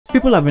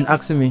People have been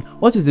asking me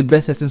what is the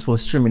best settings for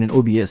streaming in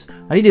OBS.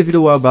 I did a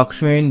video a while back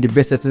showing the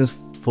best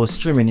settings for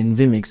streaming in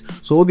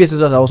vMix. So OBS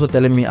users are also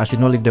telling me I should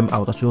not leave them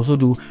out. I should also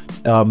do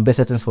best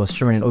settings for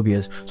streaming in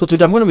OBS. So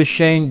today I'm going to be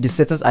sharing the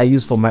settings I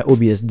use for my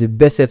OBS, the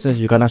best settings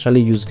you can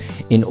actually use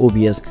in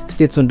OBS.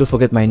 Stay tuned. Don't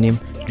forget my name,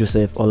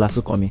 Joseph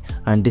Olasukomi,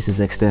 and this is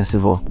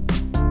Extensivo.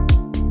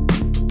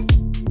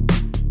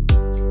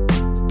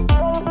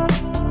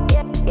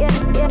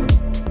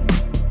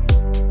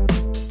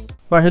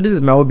 Right, so this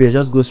is my OBS.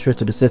 Just go straight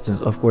to the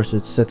settings. Of course,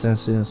 it's settings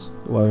since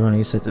we're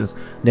running settings.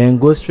 Then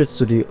go straight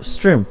to the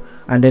stream,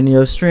 and then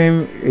your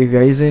stream, if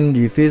you're using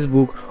the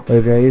Facebook, or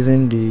if you're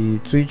using the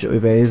Twitch, or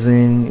if you're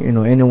using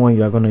anyone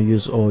you are going to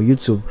use, or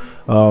YouTube,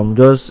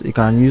 just you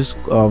can use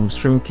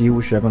stream key,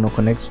 which you're going to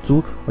connect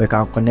to, or you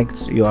can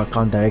connect your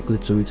account directly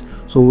to it.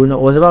 So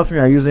whatever stream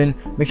you're using,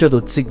 make sure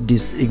to tick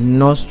this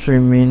ignore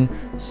streaming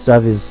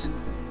service.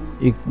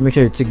 Make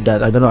sure you tick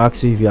that. I don't know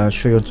actually if you are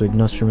sure you want to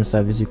ignore streaming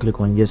service. You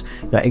click on yes.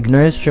 You are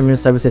ignoring streaming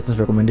service settings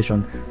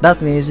recommendation.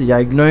 That means you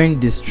are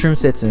ignoring the stream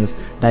settings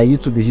that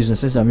YouTube is using.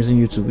 Since I'm using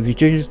YouTube, if you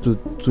change it to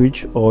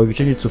Twitch or if you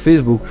change it to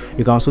Facebook,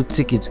 you can also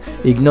tick it.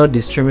 Ignore the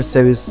streaming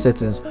service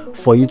settings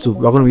for YouTube.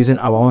 We're going to be using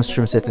our own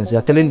stream settings. You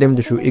are telling them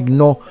they should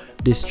ignore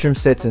the stream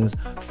settings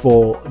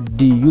for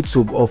the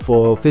YouTube or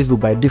for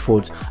Facebook by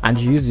default, and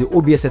you use the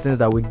OBS settings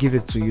that will give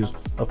it to you.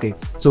 Okay,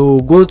 so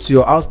go to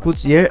your output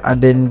here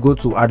and then go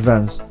to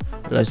advanced.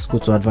 Let's go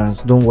to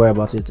advanced. Don't worry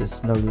about it,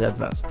 it's not really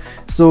advanced.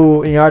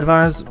 So in your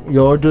advanced,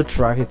 your audio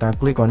track, you can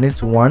click on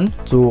it 1.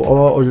 So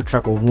our audio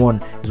track of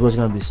 1 is what's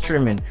going to be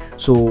streaming.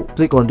 So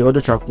click on the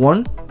audio track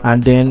 1,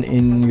 and then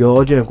in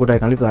your audio encoder you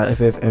can leave that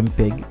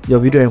FFmpeg. Your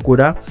video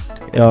encoder,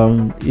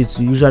 it's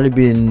usually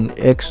been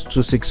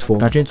X264. You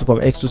can change it from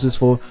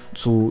X264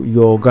 to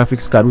your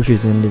graphics card, which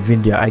is in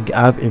Nvidia.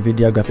 I have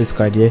Nvidia graphics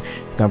card here.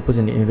 You can put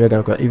in the Nvidia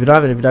graphics card. If you don't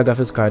have an Nvidia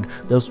graphics card,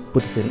 just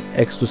put it in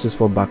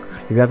X264 back.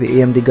 If you have an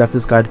AMD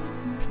graphics card,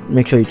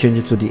 make sure you change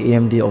it to the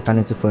AMD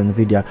alternative for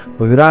Nvidia.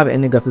 But if you don't have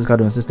any graphics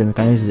card on the system, you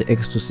can use the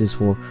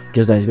X264.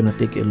 Just that it's going to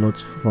take a lot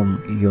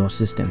from your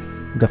system.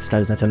 Graphics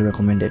card is actually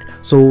recommended.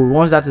 So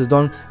once that is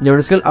done, the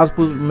rescale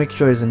output, make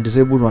sure it's in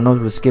disabled. We're not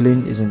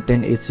rescaling, is in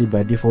 1080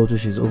 by default,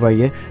 which is over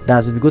here.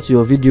 That's if you go to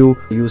your video,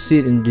 you see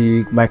it in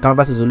the my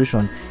canvas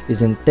resolution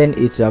is in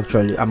 1080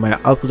 actually, and my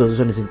output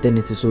resolution is in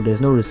 1080, so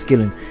there's no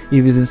rescaling.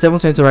 If it's in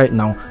 720 right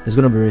now, it's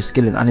going to be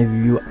rescaling, and if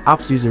you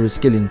have to use the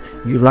rescaling,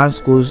 your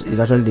Lansco is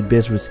actually the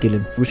best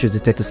rescaling, which is the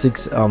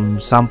 36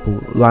 sample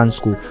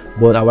Lansco.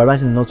 But our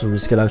advice is not to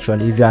rescale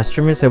actually. If you are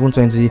streaming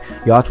 720,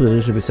 your output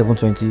resolution should be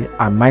 720,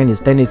 and mine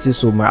is 1080,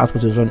 so my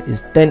output resolution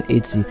is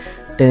 1080,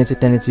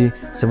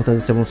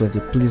 720.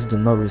 Please do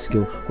not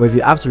rescale. But if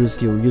you have to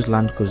rescale, use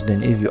Lansco.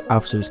 Then if you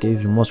have to rescale,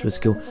 if you must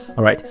rescale.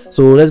 All right,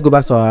 so let's go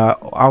back to our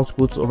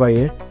output over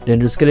here.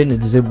 Then rescaling is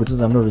disabled since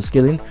I'm not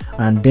rescaling.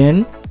 And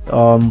then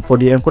for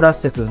the encoder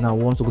settings, now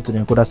we want to go to the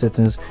encoder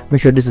settings.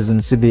 Make sure this is in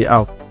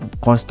CBR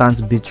constant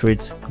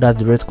bitrate. That's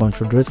the rate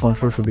control. The rate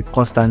control should be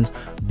constant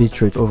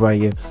bitrate over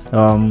here.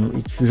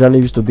 It usually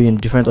used to be in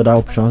different other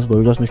options, but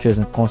we just make sure it's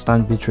in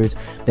constant bitrate.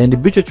 Then the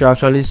bitrate you're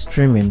actually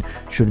streaming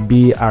should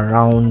be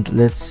around,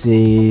 let's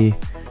say,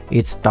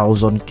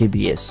 8000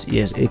 kbs.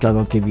 Yes,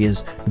 8000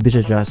 kbs the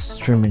bitrate you are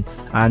streaming.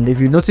 And if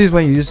you notice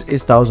when you use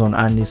 8000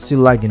 and it's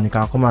still lagging, you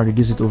can come and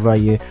reduce it over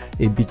here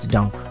a bit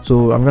down.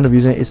 So I'm going to be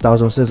using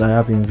 8000 since I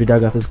have a Nvidia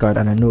graphics card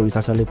and I know it's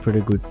actually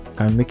pretty good.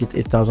 Can make it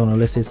 8000 or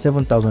let's say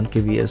 7000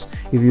 kbs.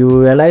 If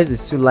you realize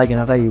it's still lagging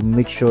after you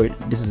make sure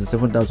this is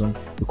 7000,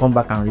 you come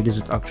back and reduce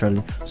it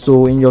actually.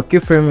 So in your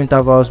keyframe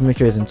intervals, make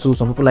sure it's in 2.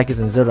 Some people like it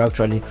in 0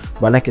 actually,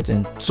 but I like it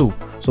in 2.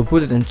 So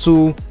put it in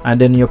 2, and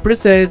then your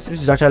presets,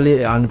 which is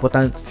actually an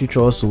important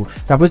feature also, you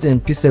can put it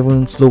in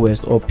P7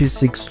 slowest or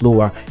P6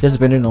 slower, just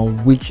depending on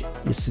which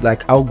is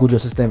like how good your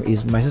system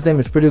is. My system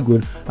is pretty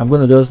good. I'm going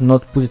to just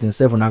not put it in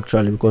 7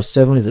 actually, because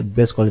 7 is the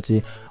best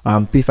quality.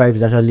 P5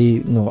 is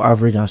actually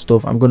average and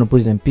stuff. I'm going to put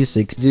it in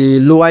P6.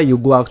 The lower you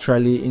go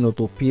actually to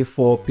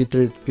P4,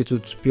 P3,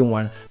 P2,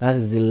 P1, that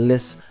is the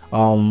less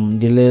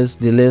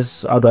the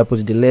less how do I put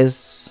it, the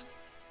less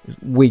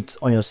weight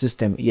on your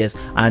system. Yes,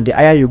 and the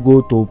higher you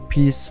go to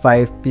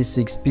P5,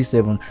 P6,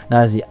 P7,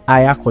 that's the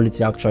higher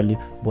quality actually,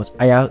 but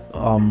higher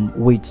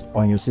weight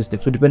on your system.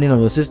 So depending on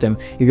your system,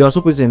 if you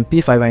also put it in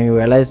P5 and you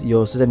realize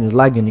your system is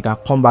lagging, you can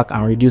come back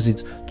and reduce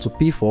it to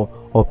P4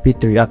 or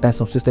P3. At times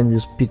some systems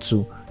use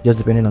P2, just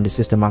depending on the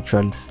system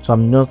actually. So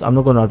I'm not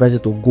going to advise you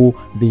to go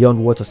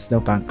beyond what your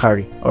system can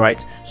carry. All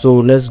right, so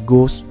let's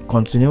go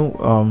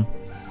continue.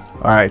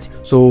 Alright,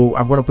 so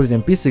I'm going to put it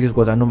in P6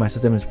 because I know my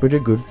system is pretty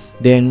good.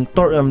 Then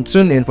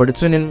tuning, for the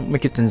tuning,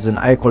 make it in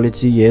high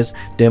quality, yes.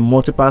 Then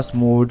multipass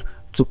mode,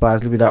 2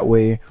 pass, leave it that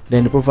way.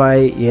 Then the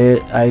profile,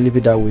 yeah, I leave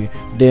it that way.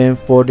 Then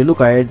for the look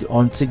ahead,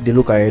 untick the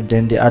look ahead.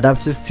 Then the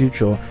adaptive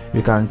feature,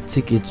 you can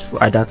tick it. For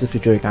adaptive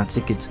feature, you can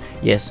tick it,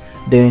 yes.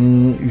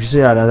 Then you see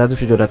that adaptive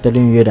feature, they're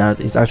telling you here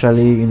that it's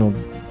actually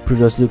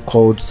previously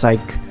called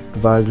psych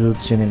value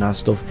tuning and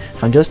stuff.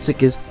 And just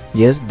tick it,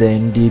 yes.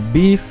 Then the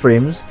B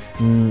frames,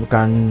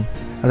 can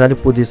actually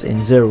put this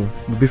in 0.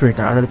 The bitrate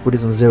can actually put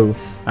this in 0,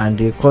 and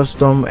the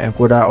custom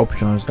encoder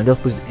options can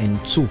just put it in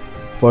 2.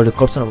 For the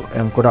custom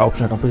encoder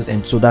option, I can put it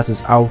in 2. That is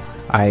how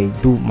I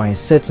do my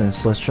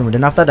settings for streaming.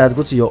 Then after that,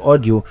 go to your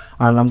audio,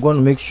 and I'm going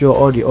to make sure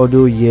all the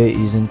audio here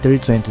is in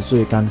 320, so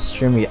you can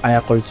stream a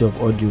higher quality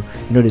of audio.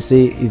 You know, they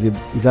say if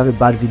you have a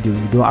bad video,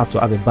 you don't have to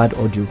have a bad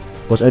audio,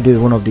 because audio is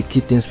one of the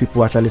key things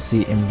people actually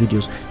see in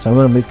videos. So I'm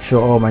going to make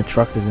sure all my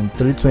tracks is in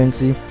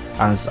 320,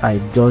 as I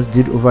just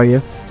did over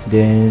here.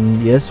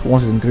 Then yes,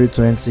 once it's in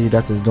 320,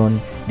 that is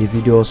done. The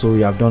video also,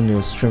 you have done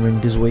your streaming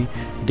this way.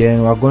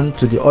 Then we're going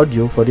to the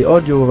audio. For the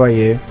audio over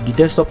here, the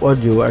desktop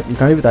audio, you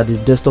can leave it at the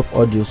desktop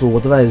audio, so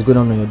whatever is going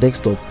on your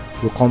desktop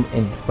will come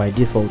in by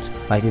default.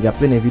 Like if you're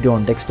playing a video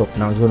on desktop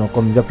now, it's going to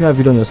come. If you're playing a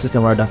video on your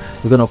system rather,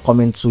 you're going to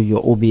come into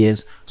your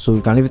OBS, so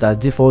you can leave it as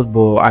default.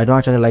 But I don't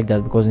actually like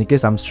that, because in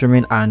case I'm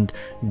streaming and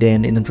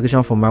then a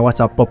notification from my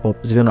WhatsApp pop up,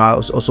 it's going to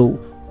also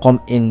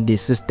come in the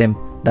system.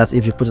 That's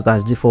if you put it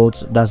as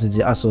default. That's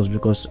the ASUS,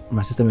 because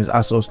my system is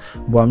ASUS,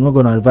 but I'm not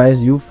going to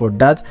advise you for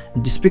that.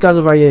 The speakers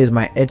over here is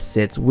my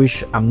headset,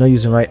 which I'm not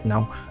using right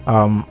now.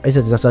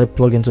 Headset is actually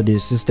plugged into the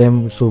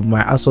system, so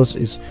my ASUS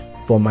is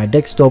for my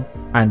desktop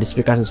and the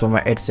speakers is for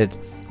my headset,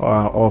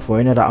 or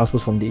for any other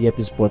output from the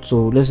earpiece port.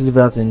 So let's leave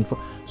that in.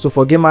 So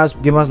for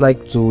gamers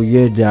like to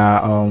hear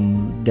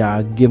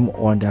their game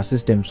on their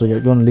system, so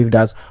you're going to leave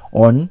that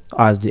on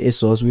as the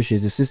ASUS, which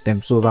is the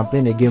system. So if I'm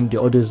playing a game, the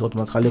audio is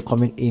automatically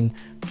coming in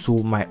to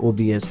my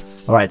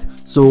OBS. All right,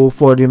 so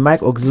for the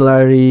mic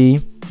auxiliary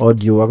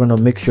audio, we're going to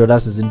make sure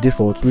that is in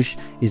default, which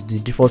is the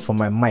default for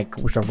my mic,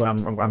 which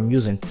I'm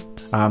using.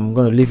 I'm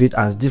going to leave it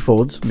as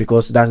default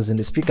because that is in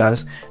the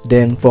speakers.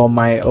 Then for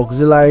my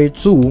auxiliary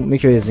 2,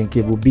 make sure it's in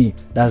cable B.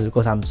 That's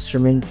because I'm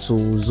streaming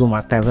to Zoom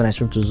at times. When I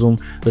stream to Zoom,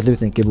 just leave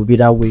it in cable B.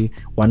 That way,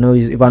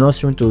 if I'm not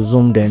streaming to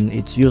Zoom, then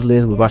it's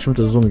useless. But if I stream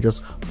to Zoom, it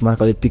just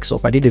automatically picks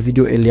up. I did a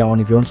video earlier on.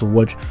 If you want to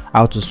watch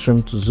how to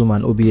stream to Zoom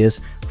and OBS,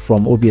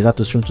 from OBS how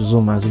to stream to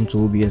Zoom and Zoom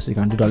to OBS, you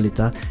can do that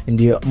later. In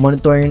the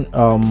monitoring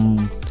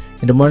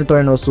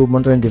also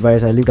monitoring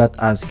device, I leave that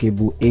as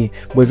cable A.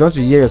 But if you want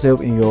to hear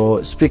yourself in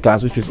your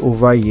speakers, which is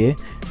over here,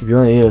 if you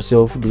want to hear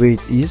yourself the way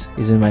it is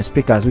in my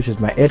speakers, which is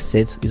my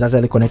headset, is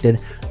actually connected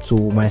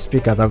to my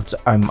speakers.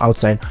 I'm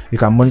outside. You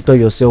can monitor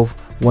yourself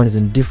when it's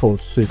in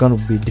default, so it's going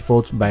to be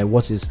default by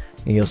what is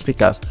in your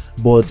speakers.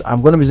 But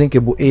I'm going to be using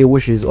cable A,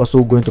 which is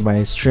also going to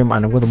my stream,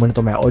 and I'm going to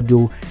monitor my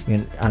audio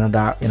in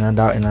another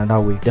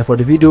way. Therefore,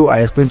 the video I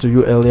explained to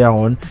you earlier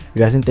on, if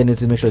you're using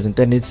 1080, make sure it's in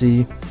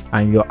 1080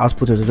 and your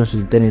output resolution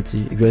is in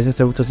 1080. If you're using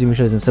 720, make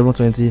sure it's in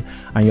 720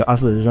 and your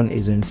output resolution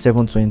is in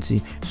 720.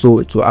 So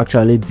it will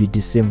actually be the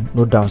same.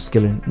 No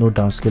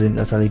downscaling,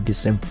 actually the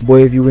same.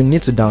 But if you will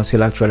need to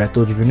downscale, actually I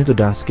told you, if you need to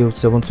downscale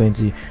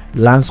 720,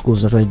 Landscope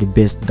is actually the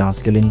best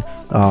downscaling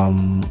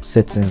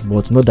settings,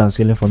 but no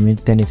downscaling for me.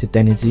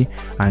 1080,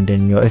 and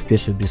then your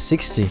FPS should be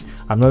 60.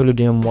 I'm not really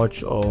doing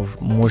much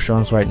of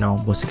motions right now,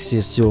 but 60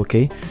 is still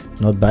okay,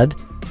 not bad.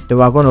 Then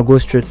we're going to go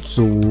straight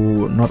to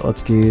not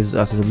hotkeys,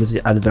 accessibility,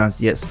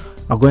 advanced. Yes,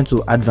 I'm going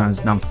to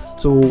advanced now.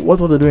 So what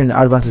we're doing in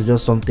advanced is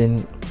just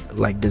something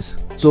like this.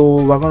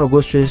 So we're going to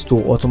go straight to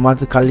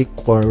automatically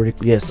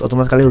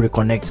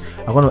reconnect.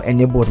 I'm going to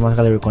enable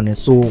automatically reconnect,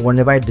 so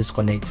whenever I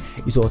disconnect,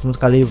 it will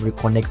automatically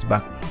reconnect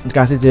back. You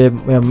can see the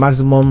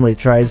maximum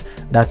retries,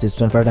 that is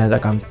 25 times. I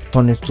can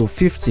turn it to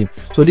 50.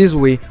 So this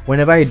way,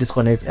 whenever it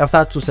disconnects,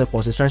 after 2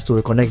 seconds it tries to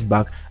reconnect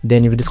back.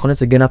 Then if it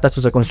disconnects again after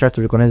 2 seconds, try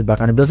to reconnect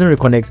back, and if it doesn't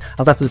reconnect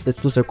after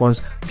 2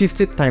 seconds,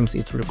 50 times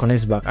it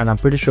reconnects back. And I'm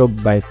pretty sure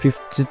by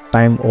 50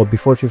 times or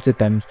before 50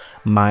 times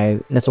my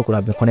network would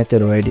have been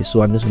connected already.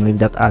 So I'm just going to leave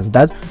that as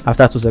that.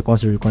 After 2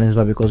 seconds it reconnects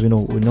back, because we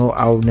know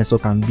how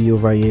network can be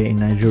over here in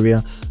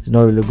Nigeria. It's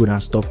not really good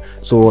and stuff.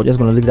 So just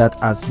going to leave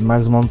that as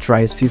maximum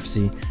tries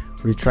 50,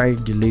 retry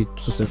delay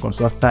 2 seconds.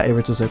 So after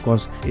every 2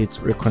 seconds it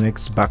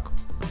reconnects back.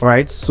 All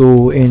right,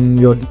 so in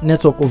your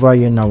network over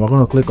here now, we're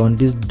going to click on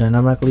this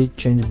dynamically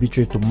change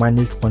bitrate to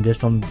manage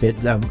congestion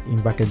in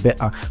bracket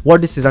better.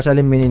 What this is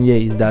actually meaning here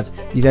is that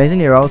if you're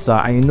using a router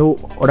and you know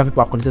other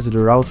people are connected to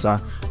the router,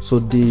 so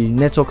the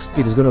network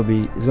speed is going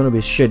to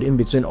be shared in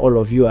between all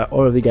of you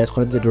guys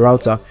connected to the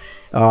router.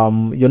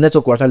 Your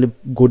network will actually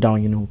go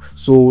down,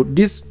 so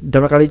this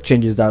dramatically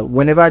changes that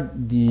whenever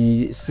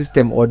the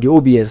system or the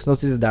OBS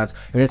notices that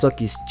your network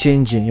is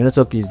changing, your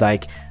network is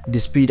like the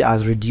speed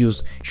has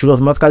reduced, it should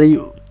automatically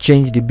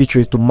change the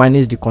bitrate to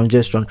manage the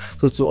congestion,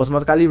 so to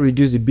automatically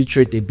reduce the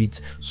bitrate a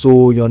bit,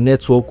 so your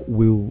network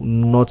will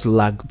not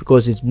lag,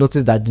 because it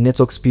noticed that the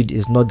network speed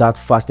is not that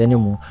fast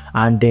anymore,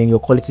 and then your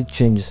quality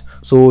changes.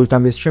 So you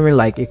can be streaming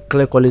like a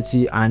clear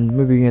quality, and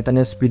maybe your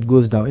internet speed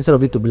goes down. Instead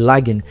of it to be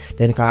lagging,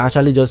 then you can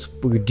actually just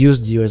reduce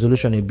the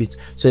resolution a bit,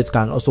 so it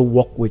can also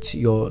work with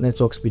your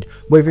network speed.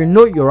 But if you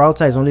know your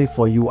router is only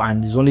for you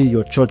and it's only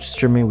your church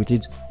streaming with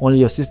it, only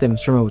your system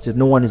streaming with it,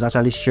 no one is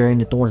actually sharing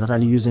it, no one is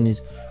actually using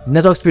it,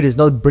 network speed is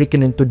not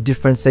breaking into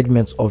different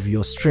segments of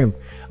your stream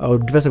or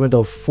different segments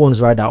of phones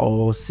rather,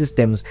 or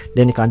systems,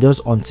 then you can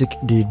just untick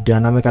the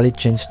dynamically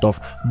change stuff.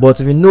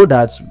 But if you know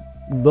that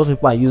those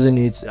people are using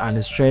it and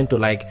it's trying to,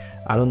 like,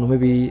 I don't know,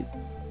 maybe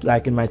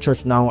like in my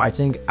church now, I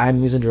think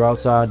I'm using the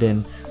router,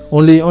 then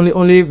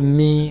only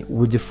me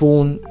with the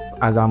phone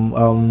as I'm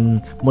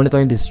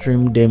monitoring the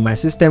stream, then my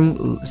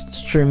system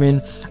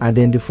streaming, and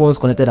then the phones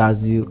connected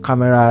as the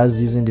cameras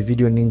using the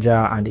Video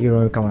Ninja and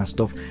Aaron camera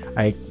stuff.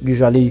 I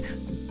usually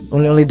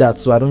only that,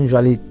 so I don't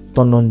usually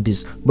turn on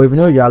this. But if you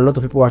know you are a lot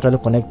of people actually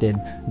connected,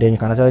 then you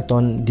can actually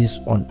turn this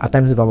on. At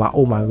times if I'm at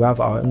home, I will have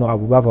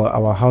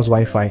our house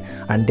Wi-Fi,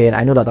 and then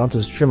I know that I want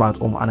to stream at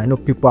home, and I know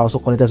people are also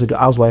connected to the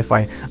house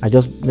Wi-Fi. I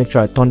just make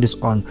sure I turn this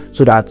on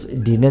so that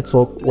the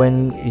network,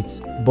 when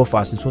it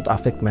buffers, it won't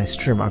affect my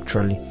stream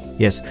actually.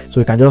 Yes, so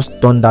you can just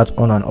turn that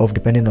on and off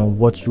depending on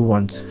what you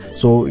want.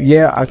 So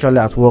yeah, actually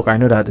at work I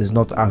know that it's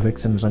not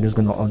affecting me, so I'm just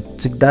gonna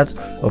untick that.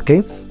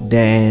 Okay,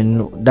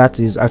 then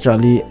that is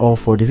actually all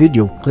for the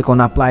video. Click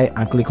on apply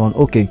and click on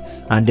OK,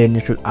 and then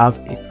you should have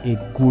a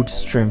good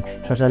stream. You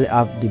should actually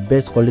have the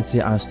best quality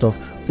and stuff.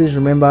 Please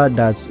remember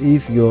that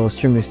if your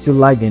stream is still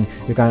lagging,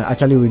 you can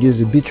actually reduce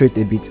the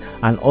bitrate a bit,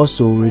 and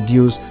also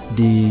reduce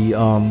the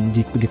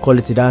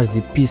quality. That's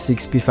the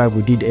P6 P5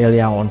 we did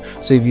earlier on.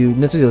 So if you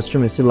notice your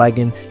stream is still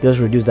lagging, just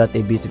reduce that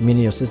a bit,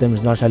 meaning your system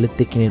is not actually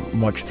taking it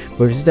much.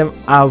 But if your system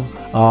have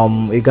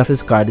a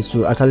graphics card, it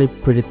will actually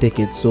pretty take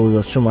it, so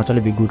your stream will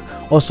actually be good.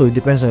 Also, it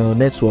depends on your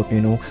network, you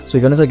know. So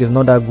if your network is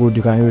not that good,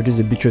 you can reduce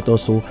the bitrate.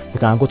 Also, you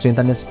can go to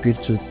internet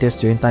speed to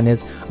test your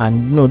internet,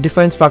 and you know,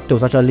 different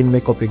factors actually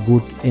make up a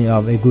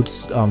good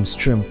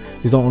stream.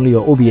 It's not only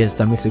your OBS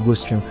that makes a good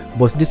stream,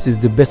 but this is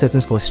the best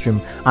settings for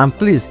stream. And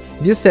please,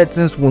 these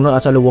settings will not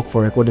actually work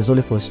for recording, it's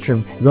only for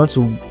stream. If you want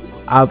to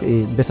have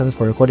a best settings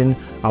for recording,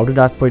 I'll do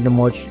that pretty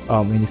much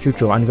in the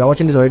future. And if you're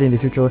watching this already in the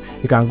future,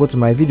 you can go to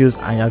my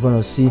videos and you're going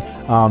to see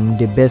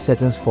the best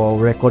settings for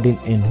recording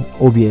in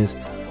OBS.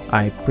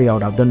 I pray I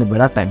would have done it by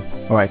that time.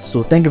 All right,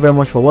 so thank you very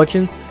much for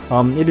watching.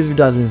 If this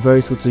video has been very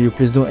useful to you,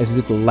 please don't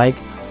hesitate to like,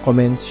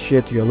 comment,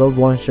 share to your loved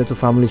ones, share to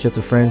family, share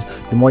to friends.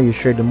 The more you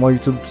share, the more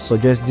YouTube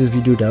suggests this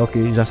video that okay,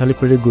 it's actually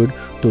pretty good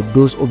to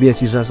those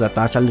OBS users that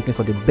are actually looking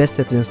for the best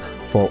settings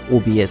for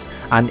OBS.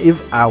 And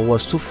if I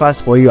was too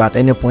fast for you at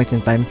any point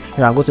in time, you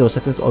can go to your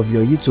settings of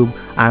your YouTube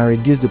and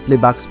reduce the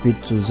playback speed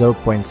to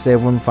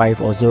 0.75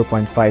 or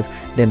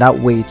 0.5. Then that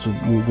way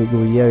you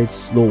will hear it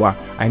slower.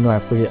 I know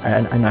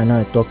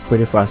I talk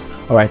pretty fast.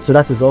 All right, so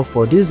that is all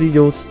for this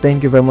video.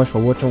 Thank you very much for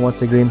watching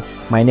once again.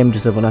 My name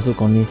is Joseph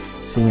Onasokoni.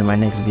 See you in my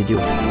next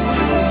video.